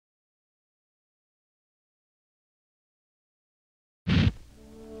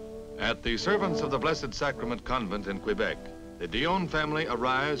At the Servants of the Blessed Sacrament Convent in Quebec, the Dionne family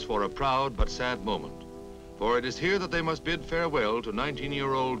arrives for a proud but sad moment. For it is here that they must bid farewell to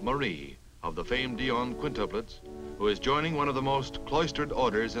 19-year-old Marie of the famed Dionne quintuplets, who is joining one of the most cloistered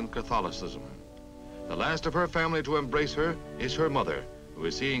orders in Catholicism. The last of her family to embrace her is her mother, who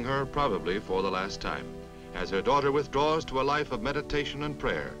is seeing her probably for the last time, as her daughter withdraws to a life of meditation and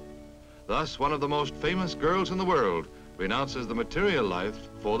prayer. Thus, one of the most famous girls in the world renounces the material life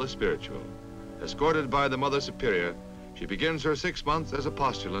for the spiritual. Escorted by the Mother Superior, she begins her 6 months as a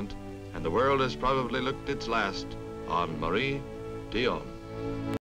postulant, and the world has probably looked its last on Marie Dionne.